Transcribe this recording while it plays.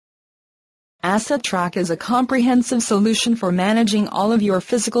Asset Track is a comprehensive solution for managing all of your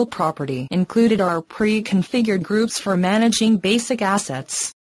physical property. Included are pre-configured groups for managing basic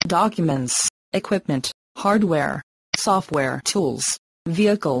assets, documents, equipment, hardware, software tools,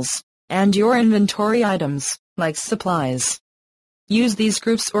 vehicles, and your inventory items, like supplies. Use these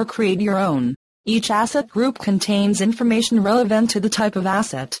groups or create your own. Each asset group contains information relevant to the type of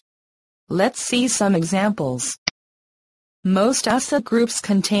asset. Let's see some examples. Most asset groups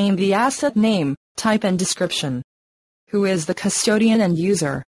contain the asset name, type and description. Who is the custodian and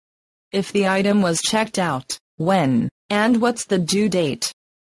user? If the item was checked out, when, and what's the due date?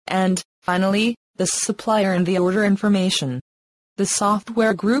 And, finally, the supplier and the order information. The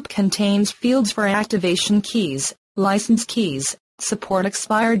software group contains fields for activation keys, license keys, support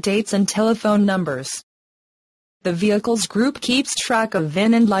expired dates and telephone numbers. The vehicles group keeps track of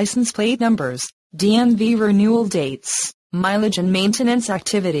VIN and license plate numbers, DMV renewal dates, mileage and maintenance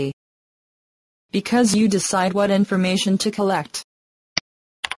activity. Because you decide what information to collect.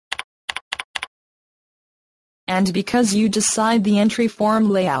 And because you decide the entry form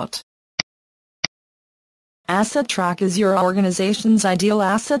layout. Asset Track is your organization's ideal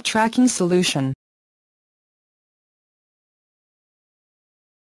asset tracking solution.